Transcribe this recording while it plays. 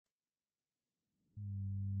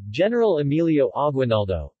General Emilio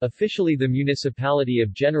Aguinaldo, officially the Municipality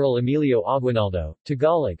of General Emilio Aguinaldo,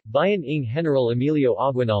 Tagalog, Bayan ng General Emilio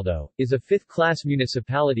Aguinaldo, is a fifth-class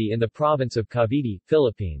municipality in the province of Cavite,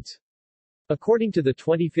 Philippines. According to the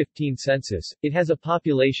 2015 census, it has a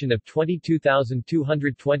population of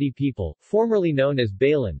 22,220 people, formerly known as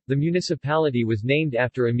Balan. The municipality was named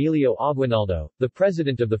after Emilio Aguinaldo, the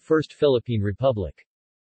president of the First Philippine Republic.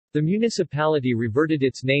 The municipality reverted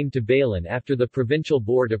its name to Balan after the Provincial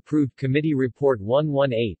Board approved Committee Report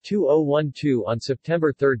 118-2012 on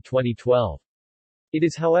September 3, 2012. It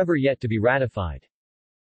is however yet to be ratified.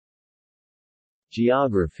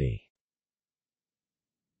 Geography.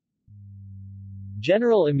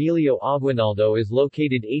 General Emilio Aguinaldo is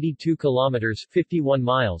located 82 kilometers 51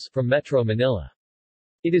 miles from Metro Manila.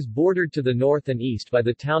 It is bordered to the north and east by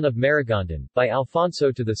the town of Maragondon, by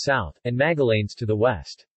Alfonso to the south, and Magallanes to the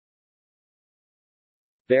west.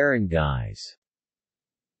 Barangays.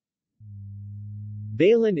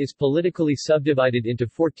 Balan is politically subdivided into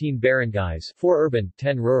 14 barangays, 4 urban,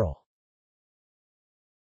 10 rural.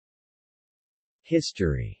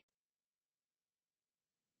 History.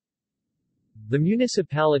 The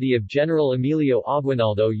municipality of General Emilio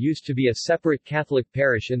Aguinaldo used to be a separate Catholic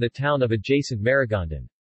parish in the town of adjacent Maragondon.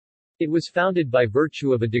 It was founded by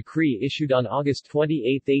virtue of a decree issued on August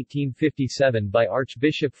 28, 1857 by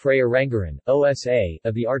Archbishop Fray Arangaran, OSA,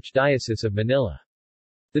 of the Archdiocese of Manila.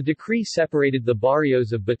 The decree separated the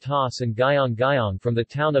barrios of Batas and Gayong-Gayong from the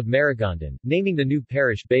town of Maragondon, naming the new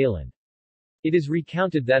parish Balan. It is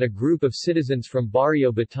recounted that a group of citizens from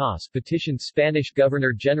Barrio Batas petitioned Spanish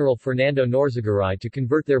Governor-General Fernando Norzagaray to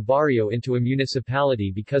convert their barrio into a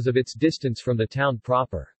municipality because of its distance from the town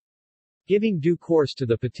proper. Giving due course to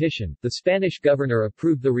the petition, the Spanish governor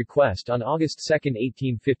approved the request on August 2,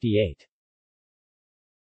 1858.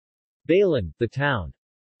 Balan, the town's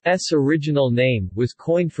original name, was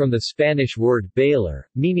coined from the Spanish word bailar,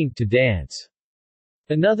 meaning to dance.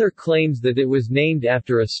 Another claims that it was named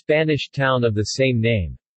after a Spanish town of the same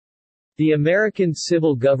name. The American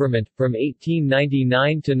civil government, from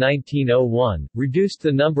 1899 to 1901, reduced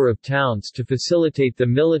the number of towns to facilitate the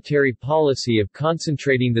military policy of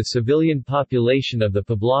concentrating the civilian population of the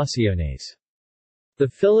poblaciones. The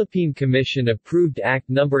Philippine Commission approved Act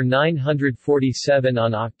No. 947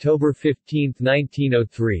 on October 15,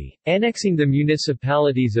 1903, annexing the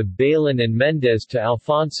municipalities of Balan and Mendez to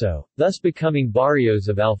Alfonso, thus becoming barrios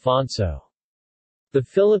of Alfonso. The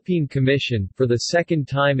Philippine Commission, for the second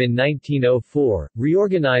time in 1904,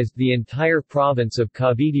 reorganized the entire province of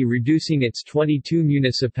Cavite, reducing its 22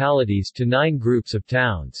 municipalities to 9 groups of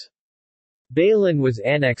towns. Balan was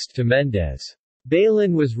annexed to Mendez.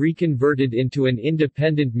 Balan was reconverted into an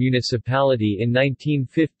independent municipality in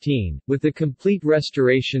 1915, with the complete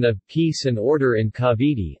restoration of peace and order in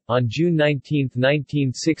Cavite. On June 19,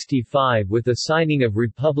 1965, with the signing of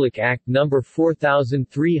Republic Act No.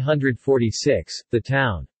 4346, the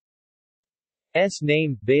town's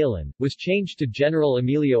name, Balan, was changed to General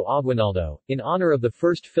Emilio Aguinaldo, in honor of the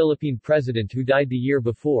first Philippine president who died the year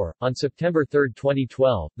before. On September 3,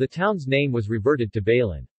 2012, the town's name was reverted to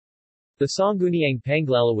Balan. The Sangguniang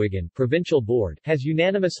Panglalawigan Provincial Board has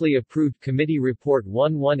unanimously approved Committee Report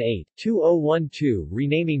 118-2012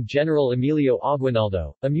 renaming General Emilio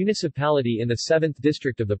Aguinaldo, a municipality in the 7th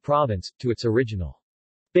district of the province, to its original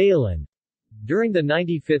Balan during the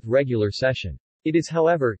 95th regular session. It is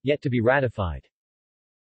however, yet to be ratified.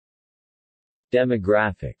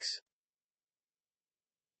 Demographics.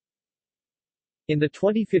 In the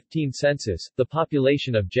 2015 census, the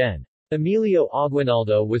population of Gen. Emilio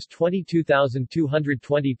Aguinaldo was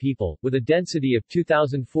 22,220 people, with a density of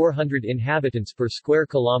 2,400 inhabitants per square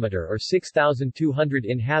kilometer or 6,200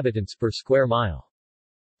 inhabitants per square mile.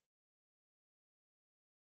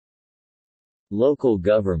 Local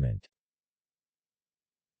government.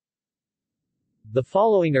 The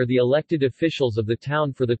following are the elected officials of the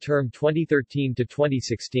town for the term 2013 to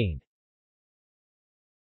 2016.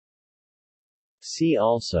 See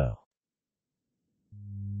also: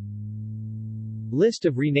 List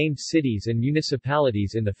of renamed cities and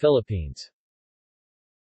municipalities in the Philippines.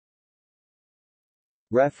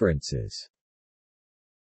 References.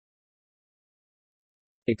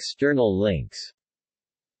 External links.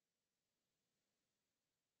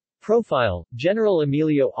 Profile, General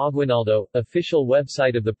Emilio Aguinaldo, official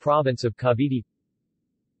website of the province of Cavite.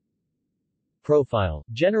 Profile,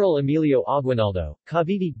 General Emilio Aguinaldo,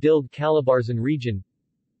 Cavite, Dilg Calabarzon Region.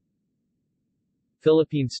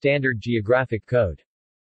 Philippine Standard Geographic Code